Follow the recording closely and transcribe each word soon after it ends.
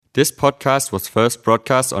This podcast was first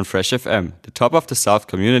broadcast on Fresh FM, the top of the South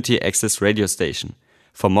community access radio station.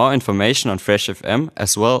 For more information on Fresh FM,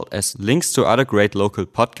 as well as links to other great local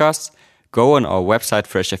podcasts, go on our website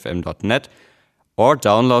freshfm.net or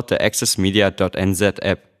download the accessmedia.nz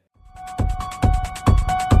app.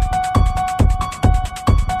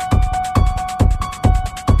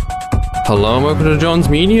 Hello and welcome to John's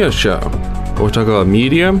Media Show, where we talk about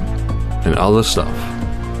media and other stuff.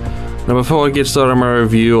 Now, before I get started on my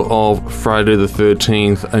review of Friday the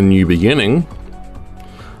 13th, A New Beginning,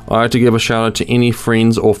 I like to give a shout out to any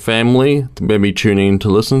friends or family that may be tuning in to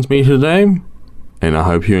listen to me today, and I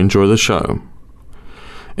hope you enjoy the show.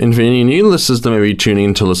 And for any new listeners that may be tuning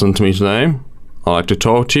in to listen to me today, I'd like to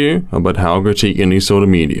talk to you about how I critique any sort of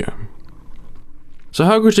media. So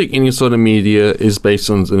how I critique any sort of media is based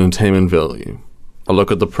on its entertainment value. I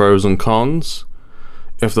look at the pros and cons.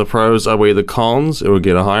 If the pros outweigh the cons, it will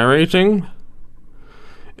get a higher rating.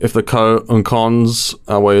 If the cons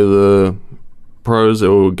outweigh the pros, it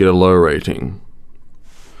will get a low rating.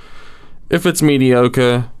 If it's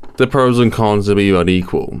mediocre, the pros and cons will be about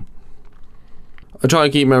equal. I try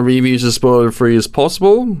to keep my reviews as spoiler free as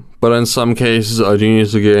possible, but in some cases I do need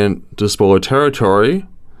to get into spoiler territory,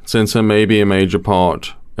 since it may be a major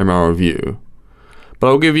part in my review. But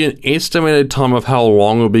I'll give you an estimated time of how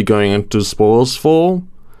long we'll be going into spoilers for,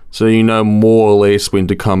 so you know more or less when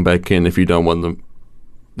to come back in if you don't want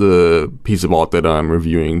the piece of art that I'm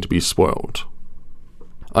reviewing to be spoiled.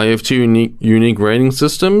 I have two unique rating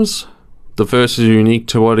systems. The first is unique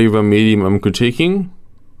to whatever medium I'm critiquing.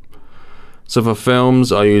 So for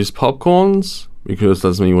films, I use popcorns, because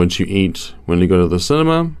that's me what you eat when you go to the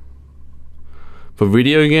cinema. For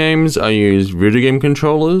video games, I use video game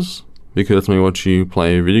controllers, because that's me what you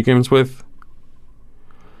play video games with.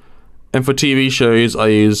 And for TV shows, I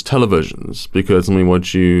use televisions, because that's me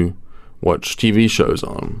what you watch TV shows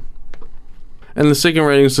on. And the second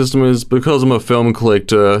rating system is because I'm a film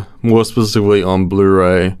collector, more specifically on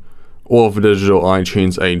Blu-ray or for digital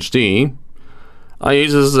iTunes HD, I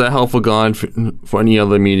use this as a helpful guide for any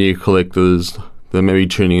other media collectors that may be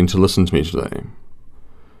tuning in to listen to me today.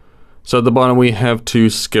 So at the bottom we have to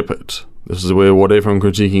skip it. This is where whatever I'm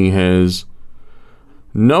critiquing has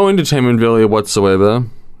no entertainment value whatsoever,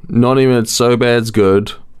 not even it's so bad it's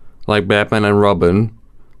good, like Batman and Robin,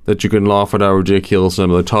 that you can laugh at how ridiculous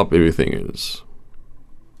and over the top everything is.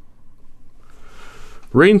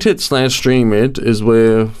 Rent it / stream it is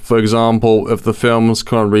where, for example, if the film was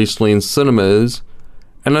come out recently in cinemas,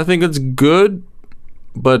 and I think it's good,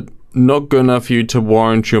 but not good enough for you to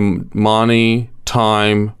warrant your money,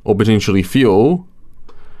 time, or potentially fuel,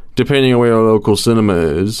 depending on where your local cinema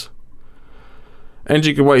is, and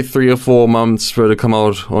you can wait 3 or 4 months for it to come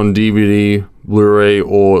out on DVD, Blu-ray,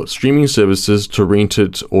 or streaming services to rent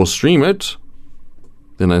it or stream it,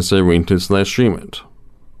 then I say rent it / stream it.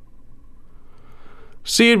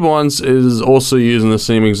 See it once is also used in the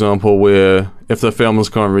same example where if the film has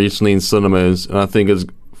come out recently in cinemas and I think it's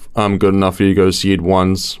good enough for you to go see it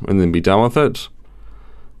once and then be done with it,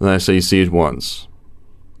 then I say see it once.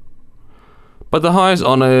 But the highest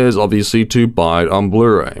honor is obviously to buy it on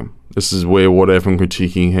Blu-ray. This is where whatever I'm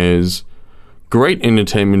critiquing has great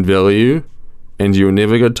entertainment value and you'll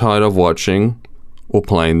never get tired of watching or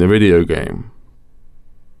playing the video game.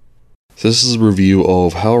 This is a review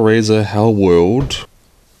of Hellraiser Hellworld.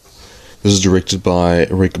 This is directed by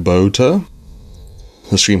Rick Bota.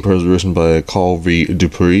 The screenplay was written by Carl V.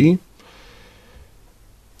 Dupree.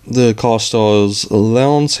 The cast stars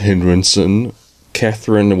Lance Henriksen,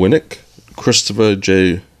 Catherine Winnick, Christopher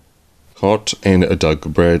J. Cott, and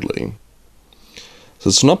Doug Bradley.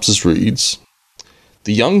 The synopsis reads: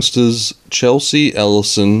 the youngsters Chelsea,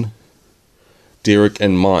 Allison, Derek,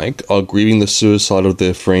 and Mike are grieving the suicide of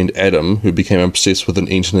their friend Adam, who became obsessed with an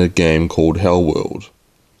internet game called Hellworld.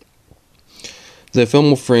 Their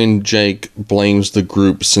former friend Jake blames the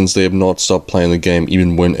group since they have not stopped playing the game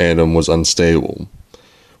even when Adam was unstable.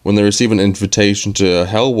 When they receive an invitation to a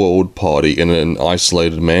Hellworld party in an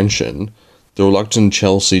isolated mansion, the reluctant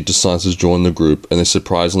Chelsea decides to join the group and they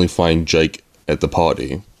surprisingly find Jake at the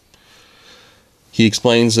party. He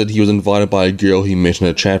explains that he was invited by a girl he met in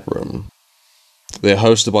a chat room. They're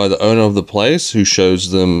hosted by the owner of the place, who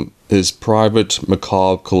shows them his private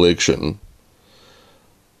macabre collection.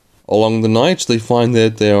 Along the night, they find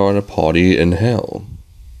that they are at a party in hell.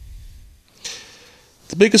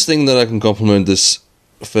 The biggest thing that I can compliment this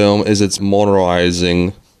film is its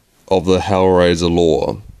modernizing of the Hellraiser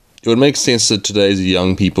lore. It would make sense that today's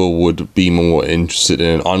young people would be more interested in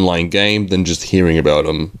an online game than just hearing about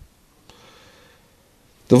them.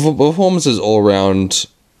 The performances all around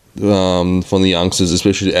from the youngsters,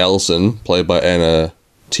 especially Allison, played by Anna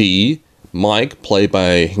T. Mike, played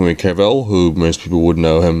by Henry Cavill, who most people would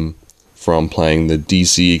know him from playing the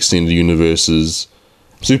DC Extended Universe's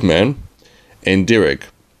Superman. And Derek,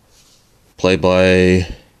 played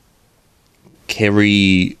by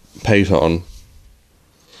Kerry Payton.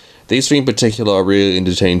 These three in particular are really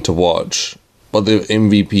entertaining to watch, but the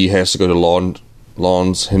MVP has to go to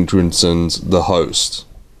Lance Henriksen's The Host.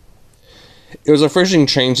 It was a refreshing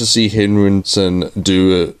change to see Henriksen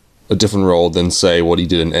do a different role than, say, what he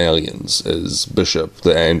did in Aliens as Bishop,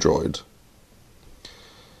 the android.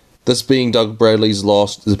 This being Doug Bradley's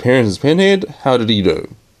last appearance as Pinhead, how did he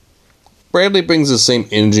do? Bradley brings the same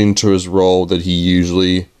energy into his role that he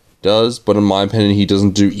usually does, but in my opinion he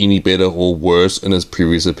doesn't do any better or worse in his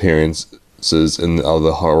previous appearances in the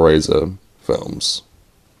other Hellraiser films.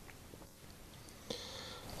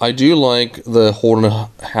 I do like the haunted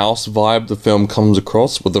house vibe the film comes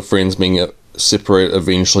across, with the friends being separated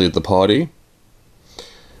eventually at the party.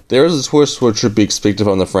 There is a twist which should be expected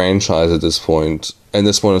from the franchise at this point, and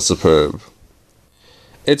this one is superb.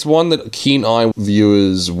 It's one that keen-eye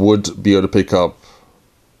viewers would be able to pick up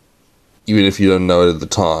even if you don't know it at the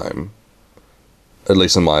time, at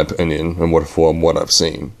least in my opinion, and from what I've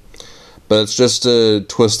seen. But it's just a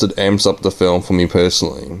twist that amps up the film for me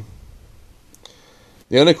personally.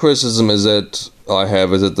 The only criticism is that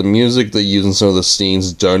the music they use in some of the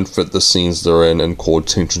scenes don't fit the scenes they're in and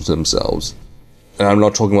cause tension to themselves. And I'm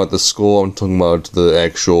not talking about the score, I'm talking about the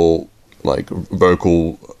actual,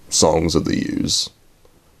 vocal songs that they use.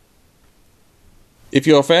 If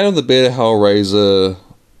you're a fan of the better Hellraiser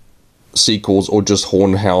sequels or just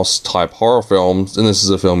haunted house type horror films, then this is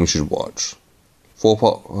a film you should watch.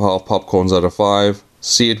 4.5 popcorns out of 5.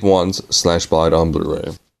 See it once / buy it on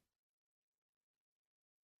Blu-ray.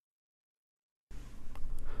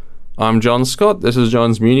 I'm John Scott. This is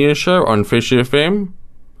John's Media Show on Fresh FM,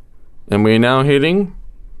 and we're now heading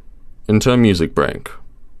into a music break.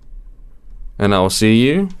 And I'll see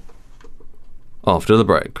you after the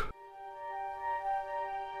break.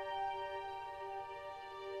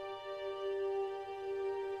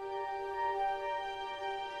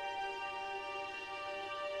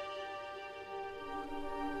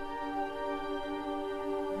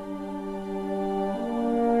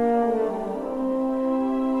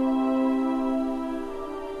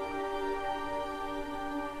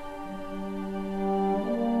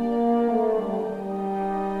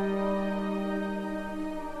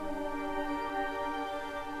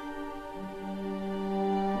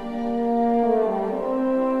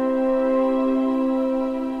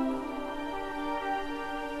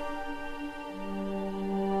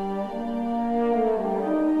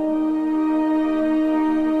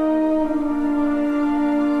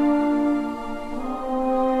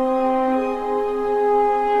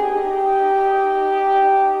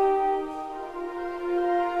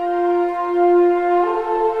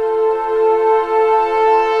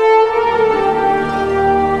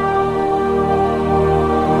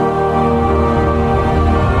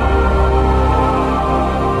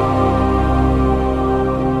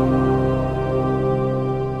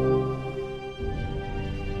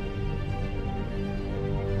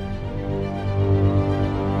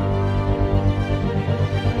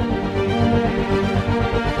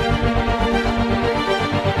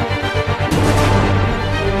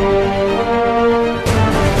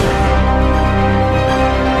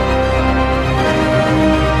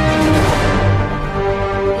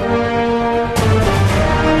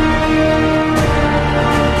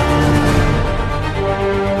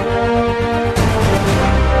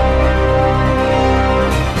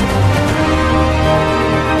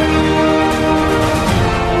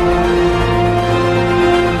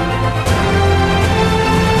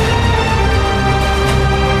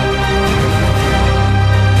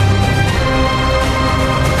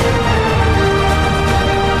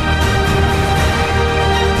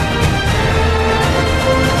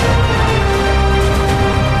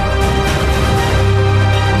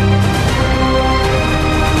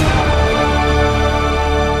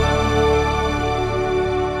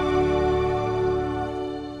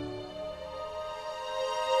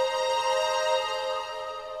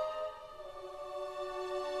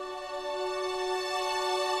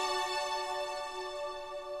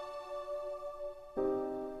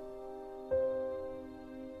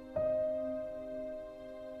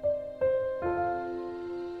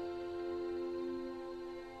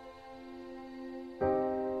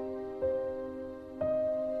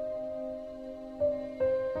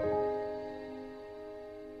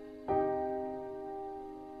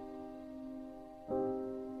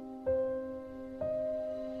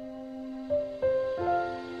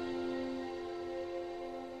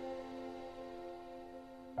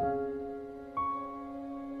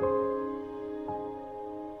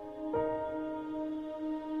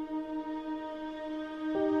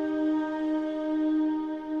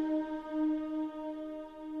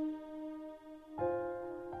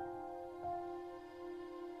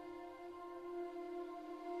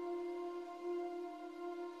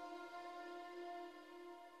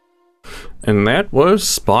 And that was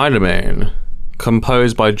Spider-Man,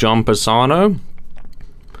 composed by John Pisano,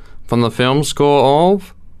 from the film score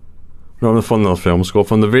of... Not from the film score,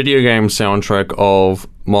 from the video game soundtrack of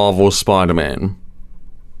Marvel's Spider-Man.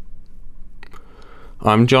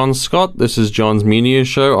 I'm John Scott, this is John's Media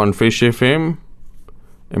Show on Fresh FM,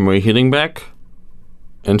 and we're heading back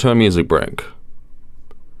into a music break.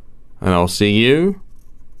 And I'll see you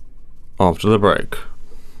after the break.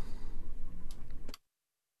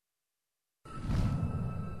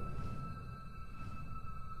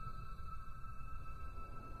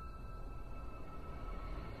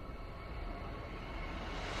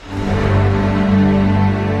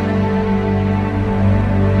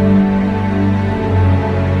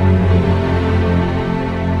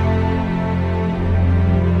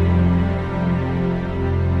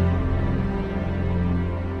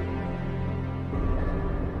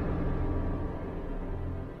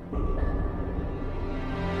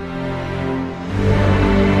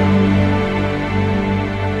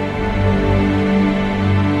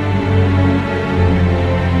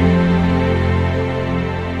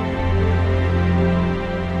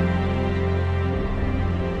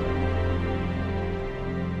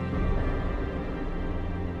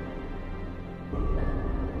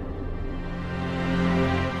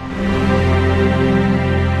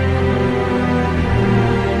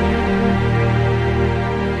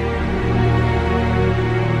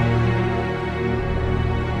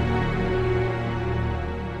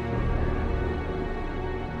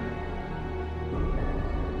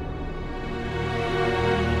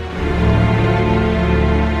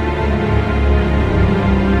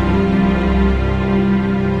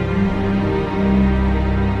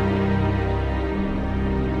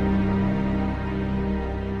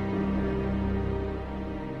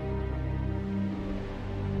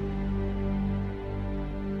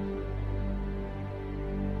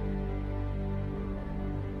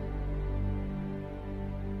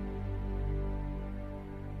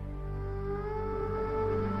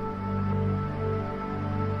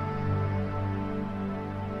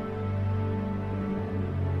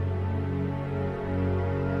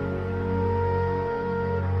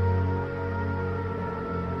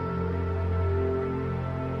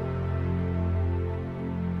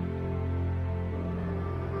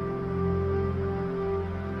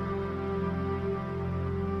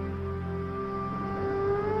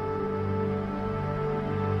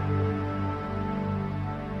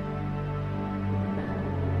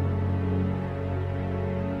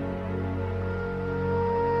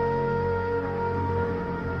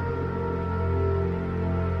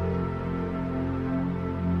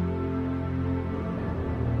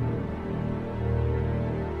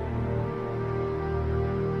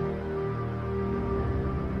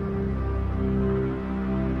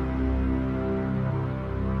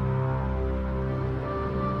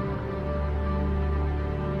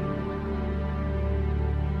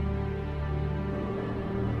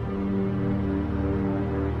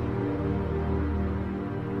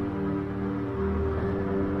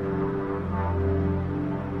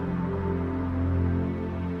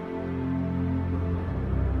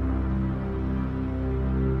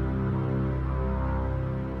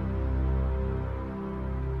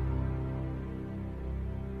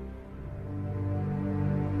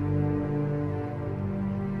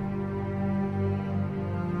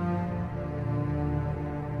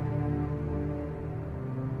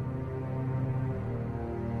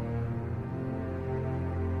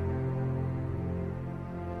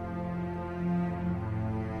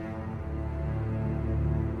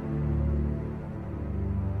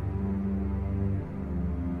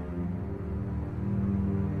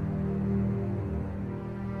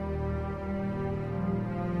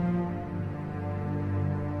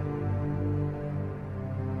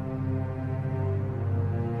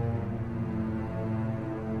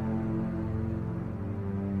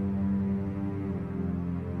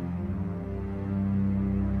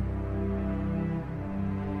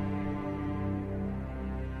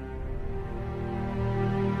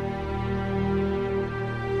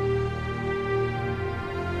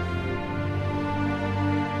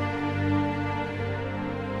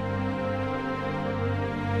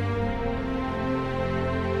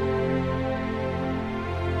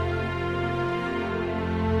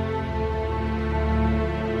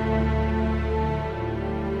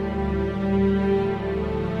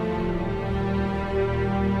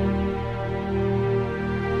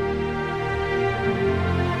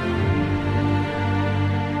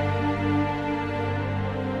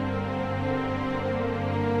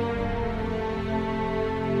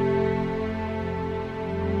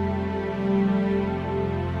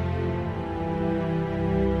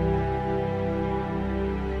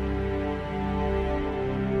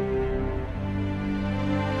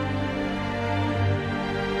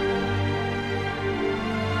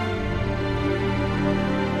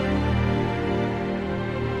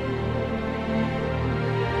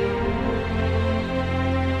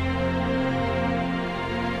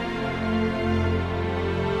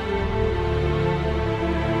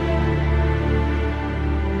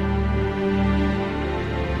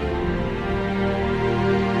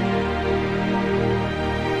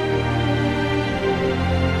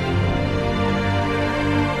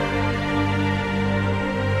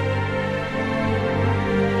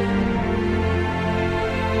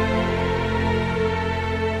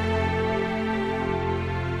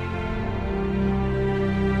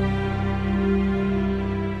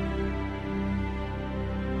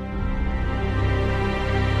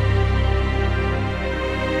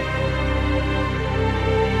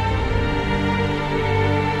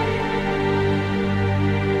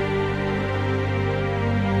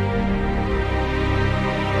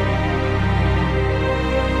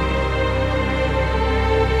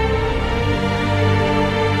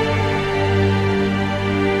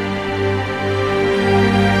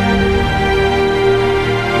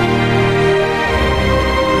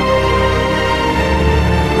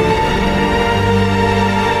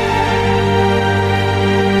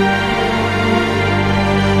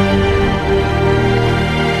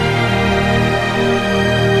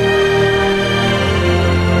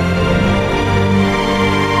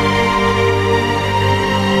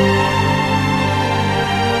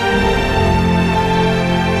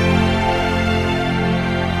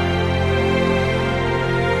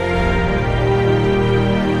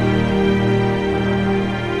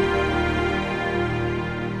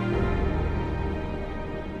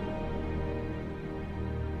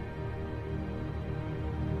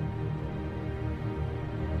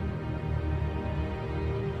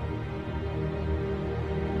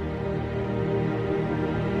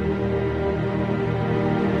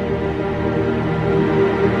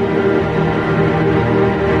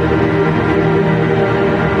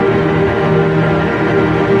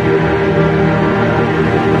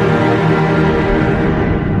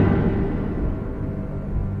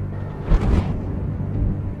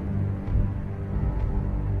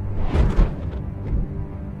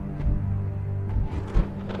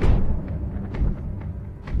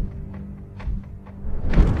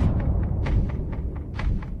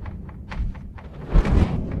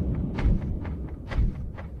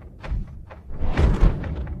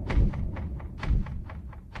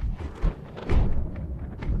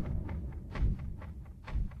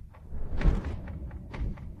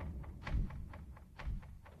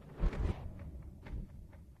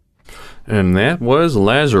 And that was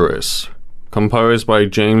Lazarus, composed by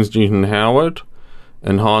James Newton Howard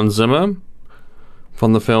and Hans Zimmer,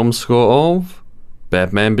 from the film score of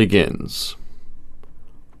Batman Begins.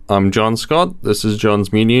 I'm John Scott, this is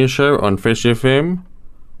John's Media Show on Fresh FM,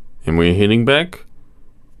 and we're heading back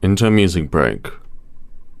into a music break.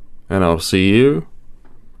 And I'll see you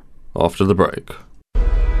after the break.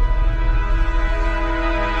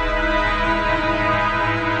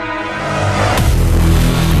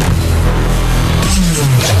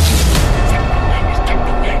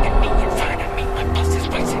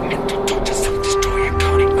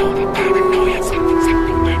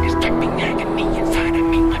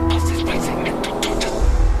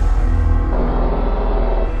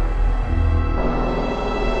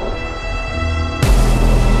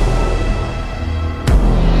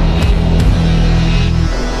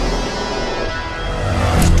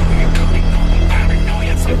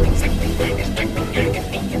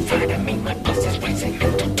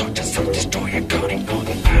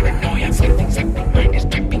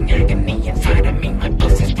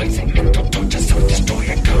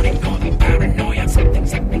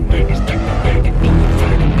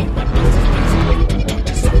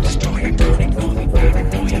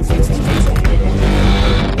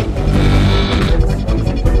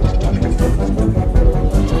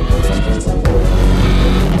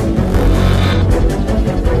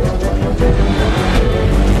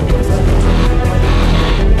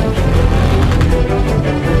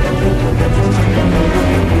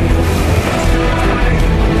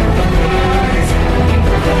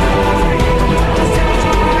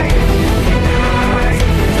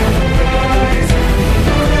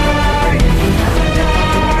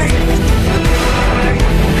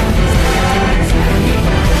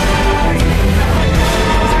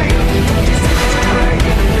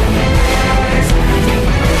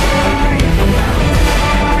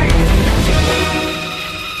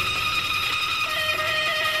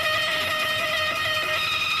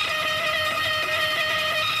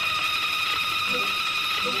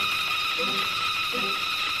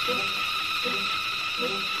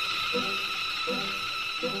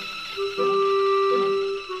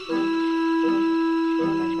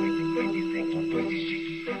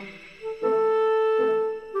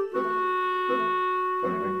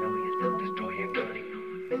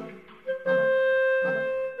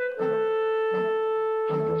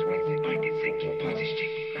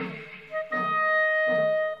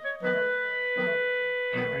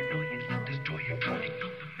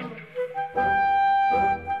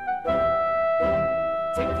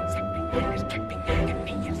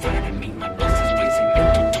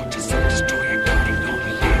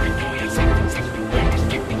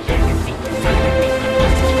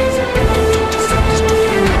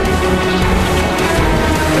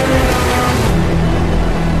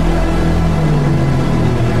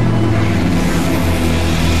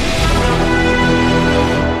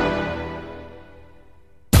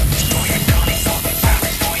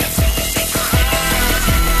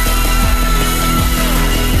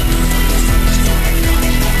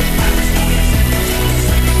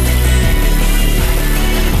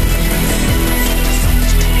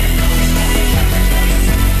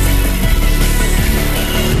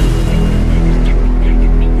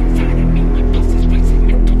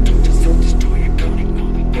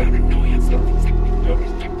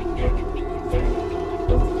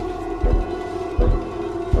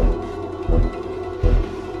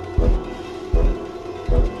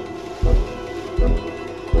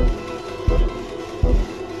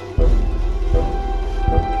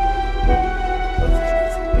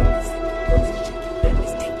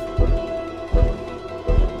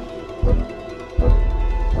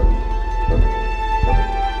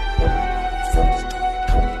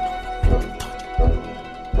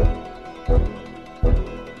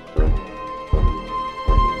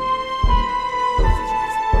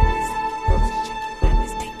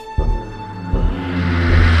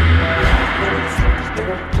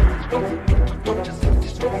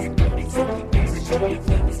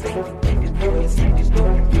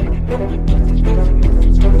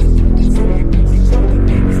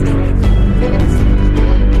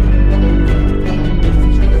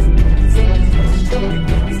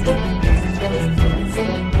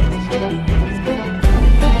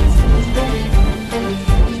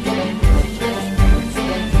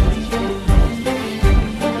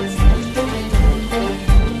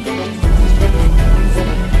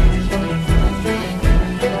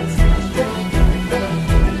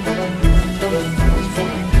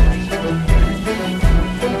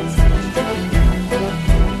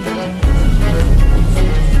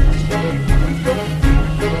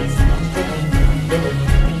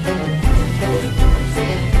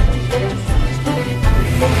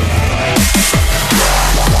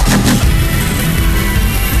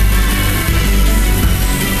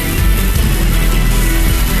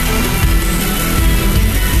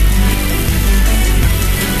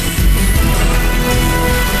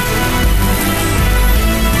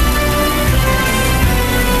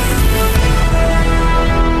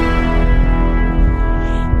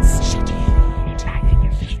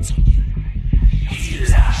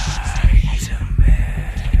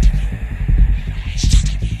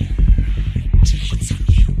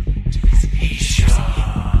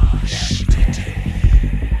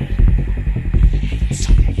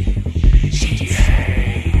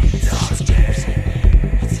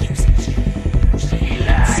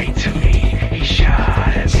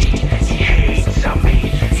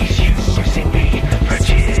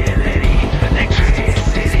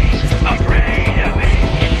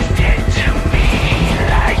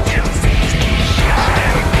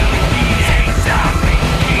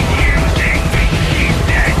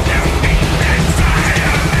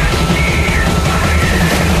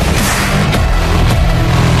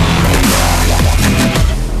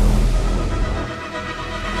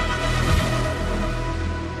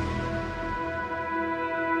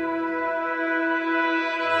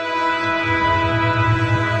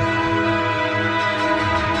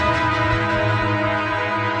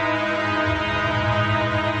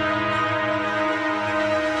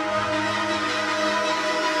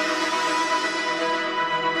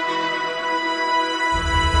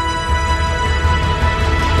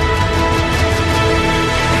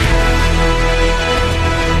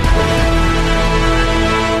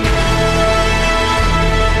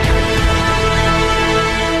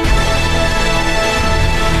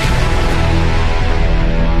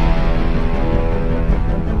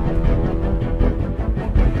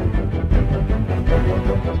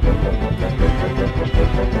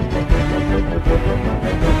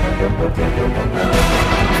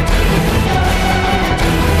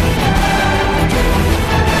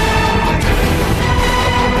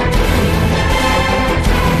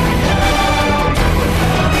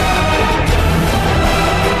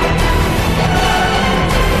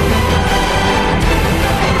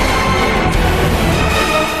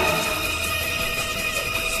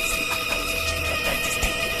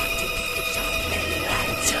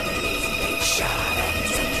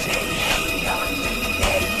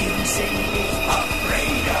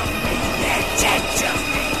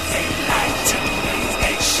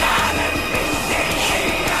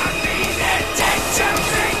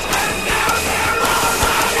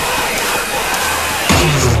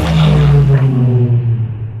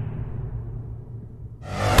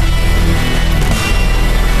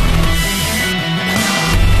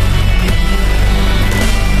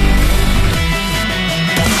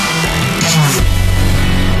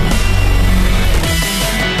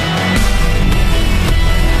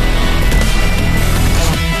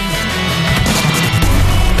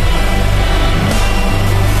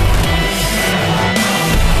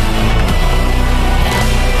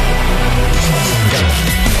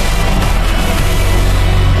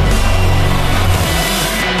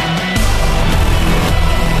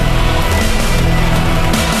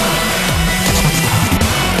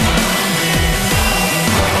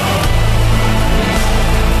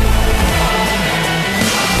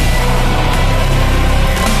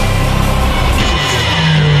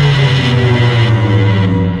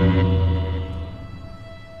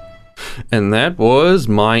 And that was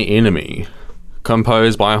My Enemy,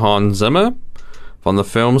 composed by Hans Zimmer, from the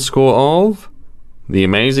film score of The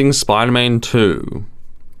Amazing Spider-Man 2.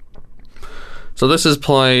 So this is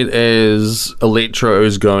played as Electro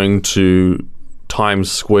is going to Times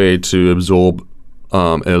Square to absorb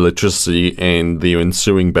electricity and the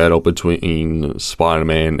ensuing battle between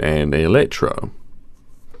Spider-Man and Electro.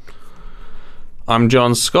 I'm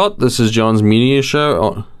John Scott. This is John's Media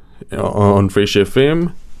Show on Fresh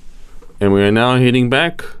FM. And we are now heading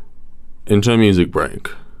back into a music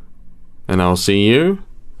break. And I'll see you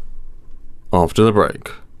after the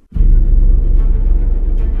break.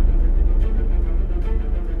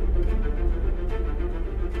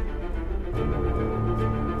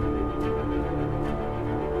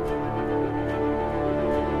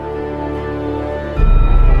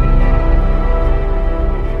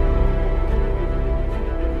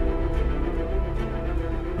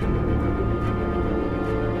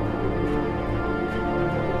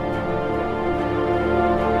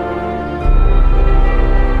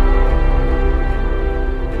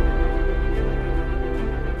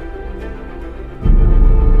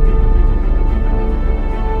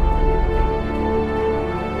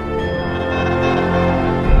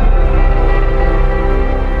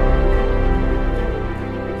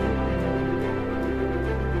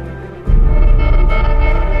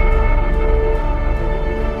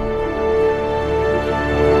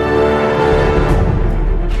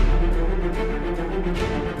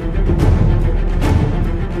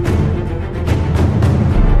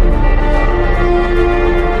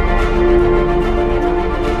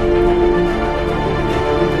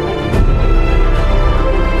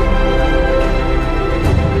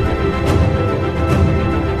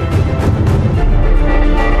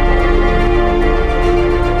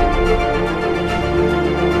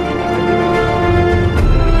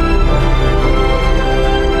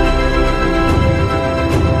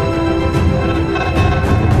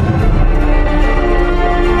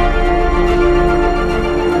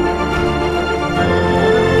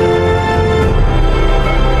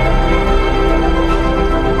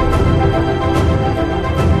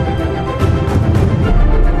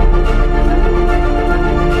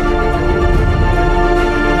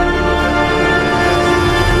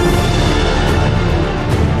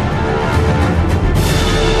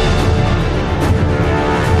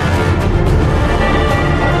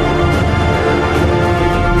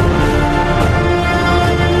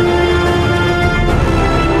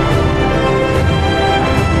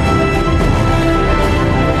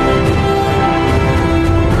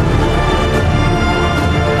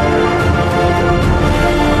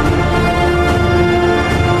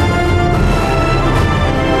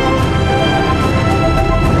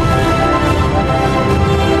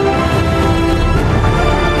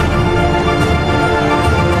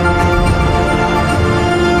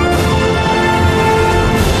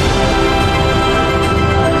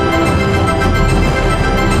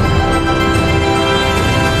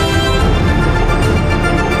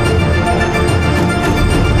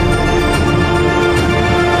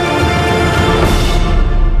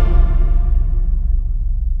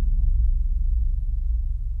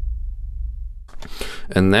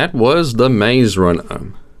 And that was The Maze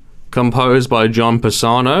Runner, composed by John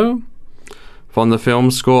Pisano, from the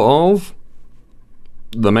film score of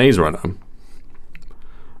The Maze Runner.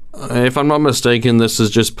 If I'm not mistaken, this is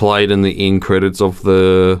just played in the end credits of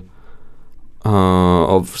the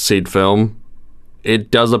of said film.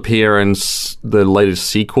 It does appear in the latest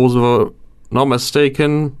sequels, if I'm not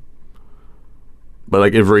mistaken, but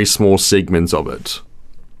like very small segments of it.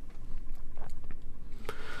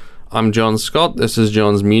 I'm John Scott. This is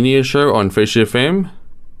John's Media Show on Fresh FM,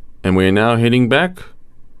 and we're now heading back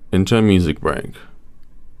into a music break.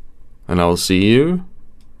 And I'll see you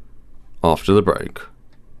after the break.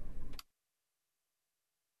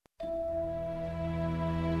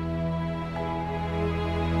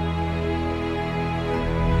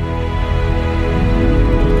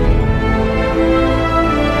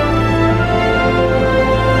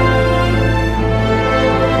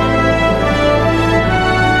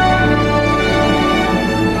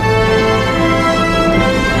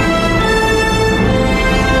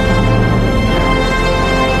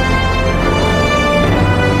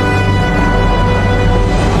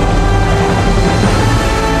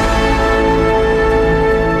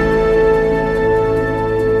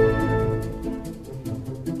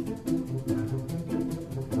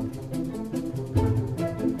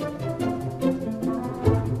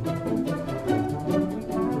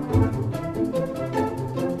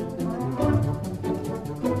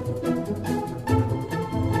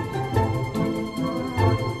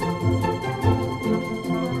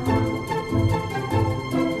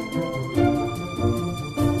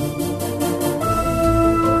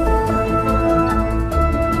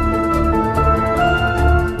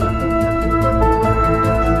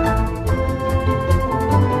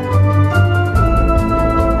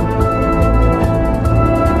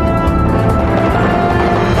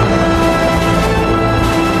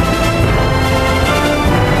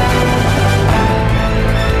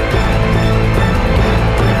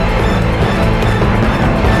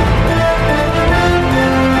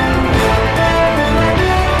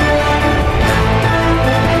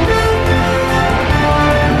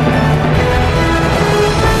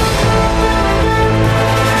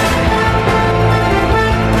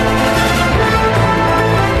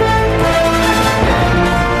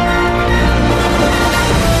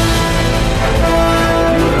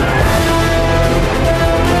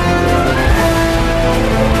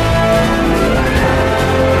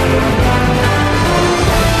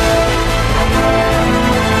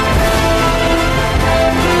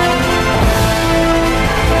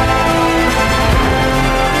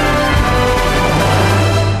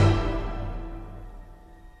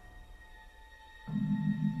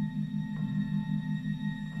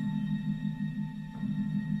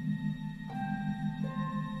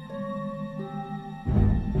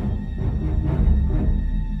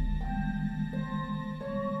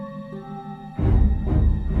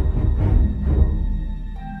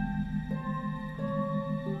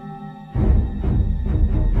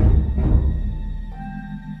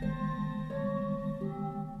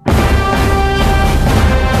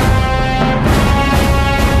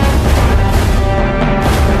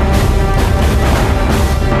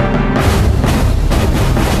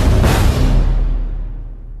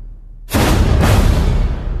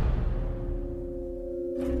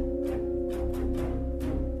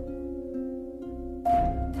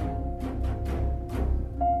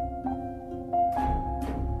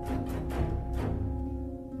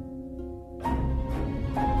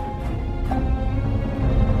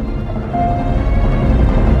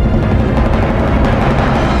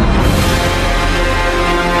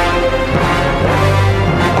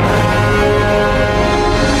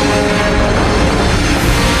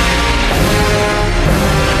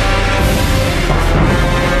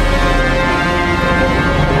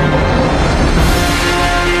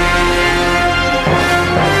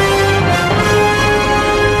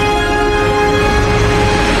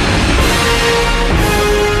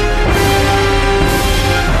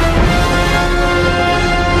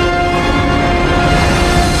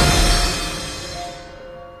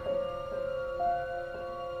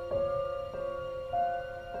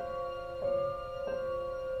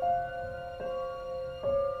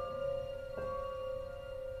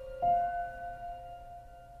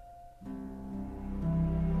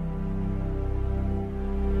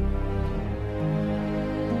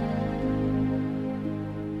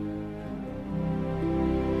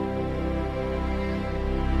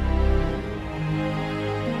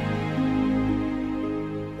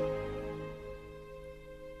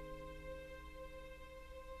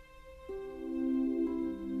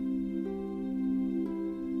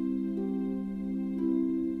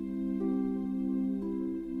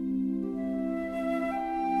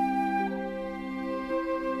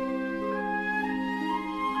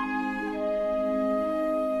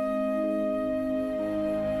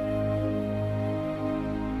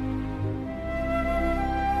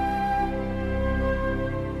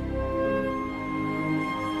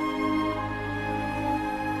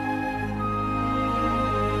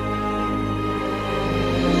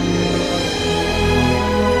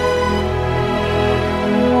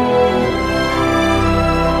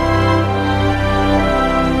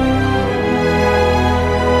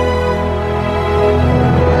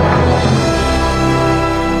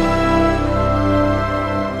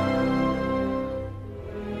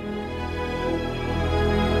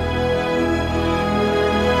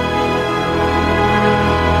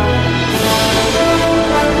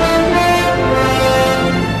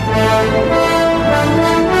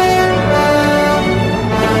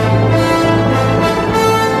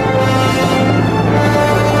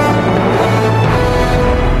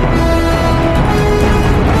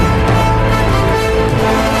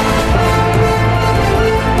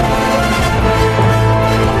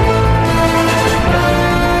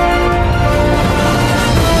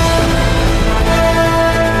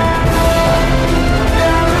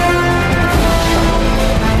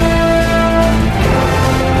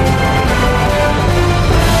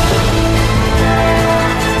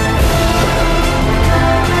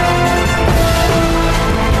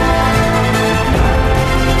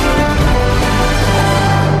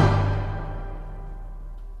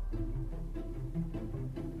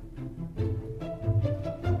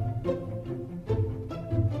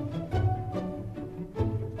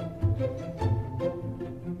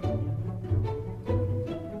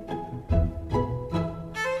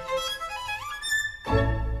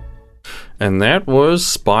 And that was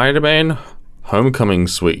Spider-Man Homecoming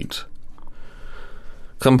Suite,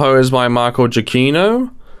 composed by Michael Giacchino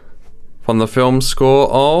from the film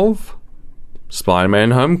score of Spider-Man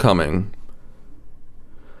Homecoming.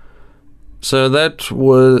 So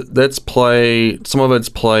that's played. Some of it's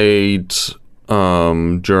played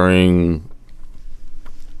during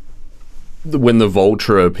when the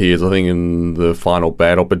Vulture appears. I think in the final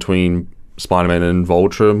battle between Spider-Man and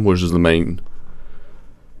Vulture, which is the main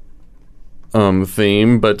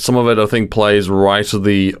theme. But some of it I think plays right at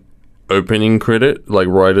the opening credit, like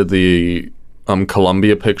right at the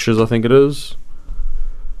Columbia Pictures, I think it is.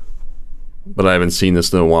 But I haven't seen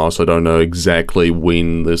this in a while, so I don't know exactly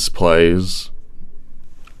when this plays.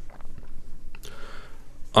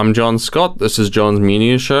 I'm John Scott. This is John's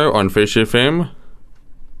Media Show on Fresh FM.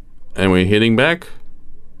 And we're heading back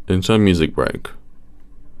into a music break.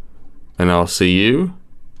 And I'll see you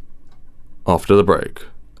after the break.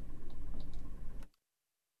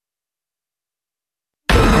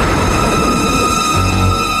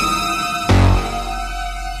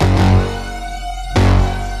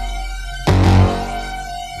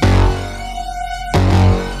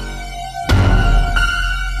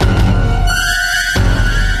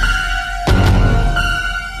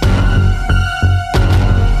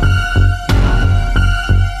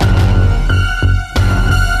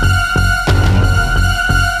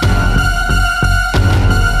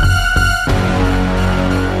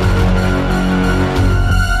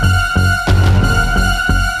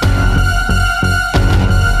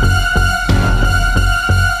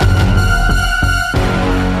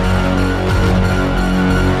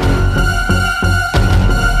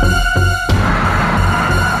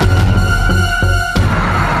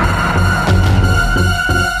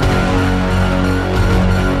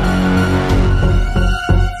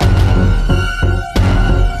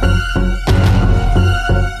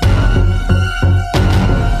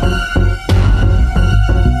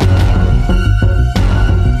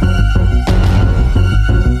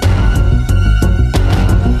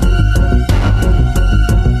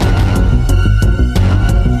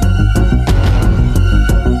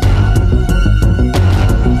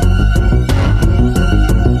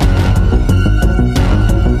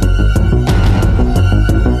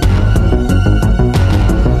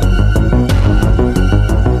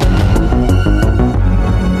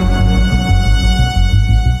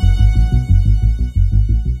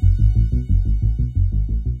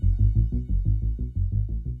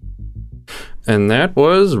 And that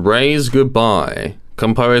was Ray's Goodbye,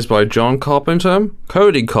 composed by John Carpenter,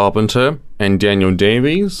 Cody Carpenter, and Daniel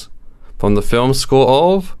Davies, from the film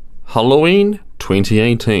score of Halloween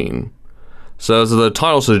 2018. So as the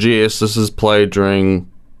title suggests, this is played during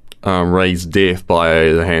Ray's death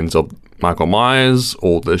by the hands of Michael Myers,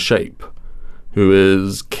 or The Shape, who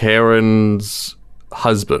is Karen's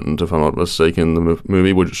husband, if I'm not mistaken, in the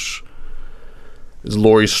movie, which is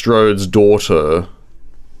Laurie Strode's daughter.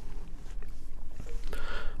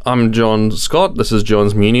 I'm John Scott. This is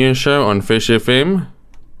John's Media Show on Fresh FM,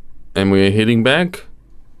 and we're heading back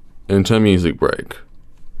into a music break.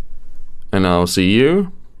 And I'll see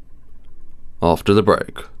you after the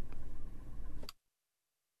break.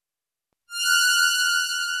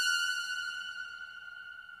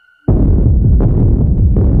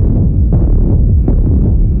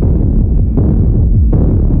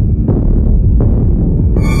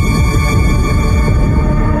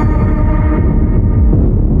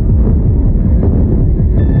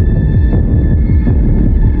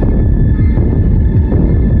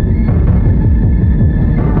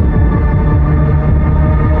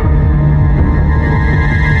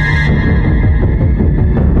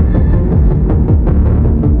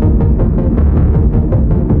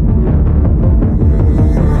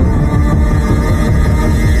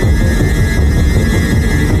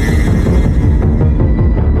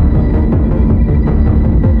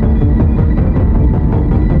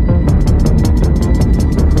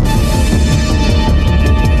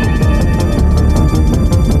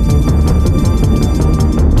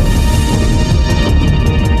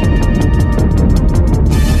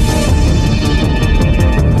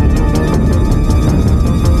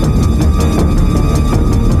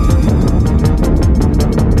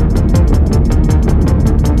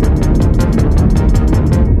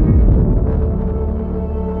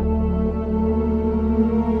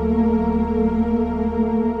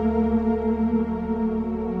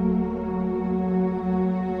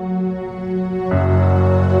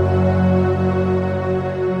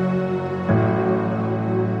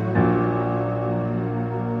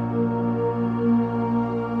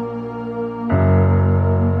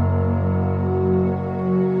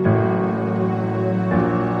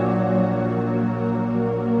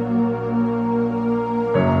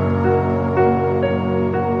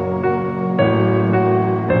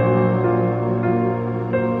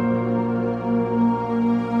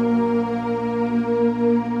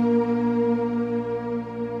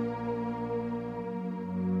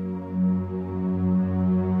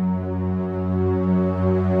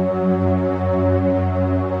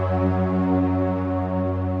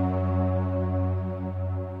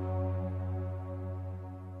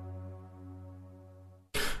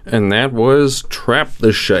 And that was Trap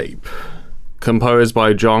the Shape, composed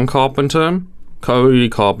by John Carpenter, Cody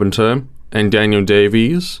Carpenter, and Daniel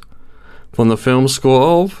Davies, from the film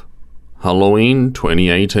score of Halloween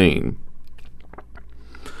 2018.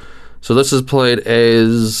 So this is played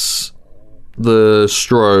as the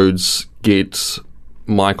Strodes get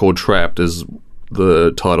Michael trapped, as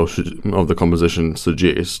the title of the composition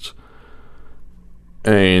suggests,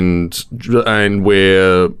 and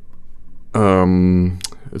where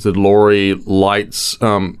Laurie lights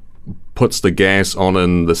puts the gas on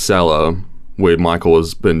in the cellar where Michael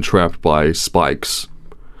has been trapped by spikes,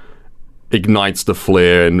 ignites the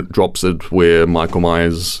flare and drops it where Michael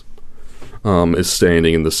Myers is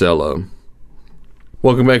standing in the cellar.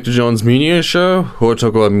 Welcome back to John's Media Show, where we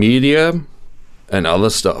talk about media and other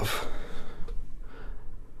stuff.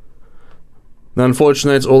 Now,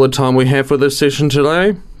 unfortunately, that's all the time we have for this session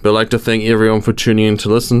today, but I'd like to thank everyone for tuning in to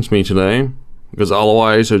listen to me today, because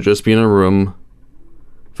otherwise I'd just be in a room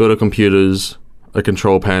filled with computers, a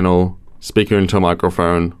control panel, speaking into a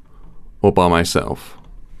microphone, or by myself.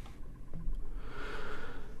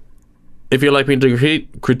 If you'd like me to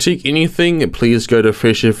critique anything, please go to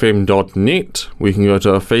freshfm.net. We can go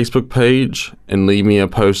to our Facebook page and leave me a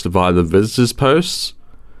post via the visitors posts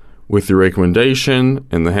with your recommendation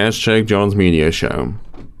and the hashtag John's Media Show.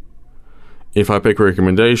 If I pick a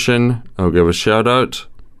recommendation, I'll give a shout out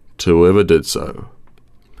to whoever did so.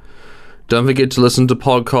 Don't forget to listen to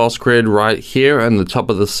podcasts created right here in the top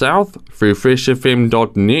of the South through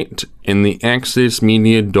freshfm.net and the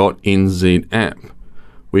accessmedia.nz app.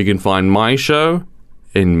 We can find my show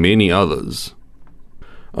and many others.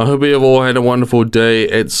 I hope you have all had a wonderful day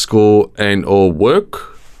at school and or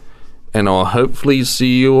work, and I'll hopefully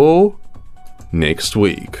see you all next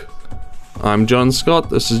week. I'm John Scott,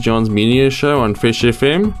 this is John's Media Show on Fresh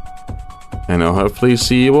FM, and I'll hopefully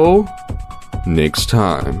see you all next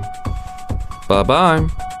time. Bye-bye.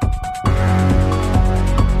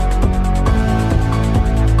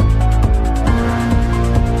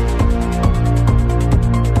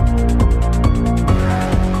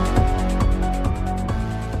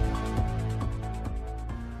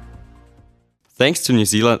 Thanks to New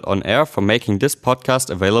Zealand On Air for making this podcast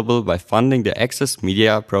available by funding the Access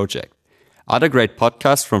Media project. Other great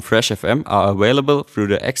podcasts from Fresh FM are available through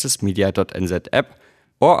the accessmedia.nz app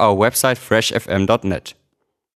or our website freshfm.net.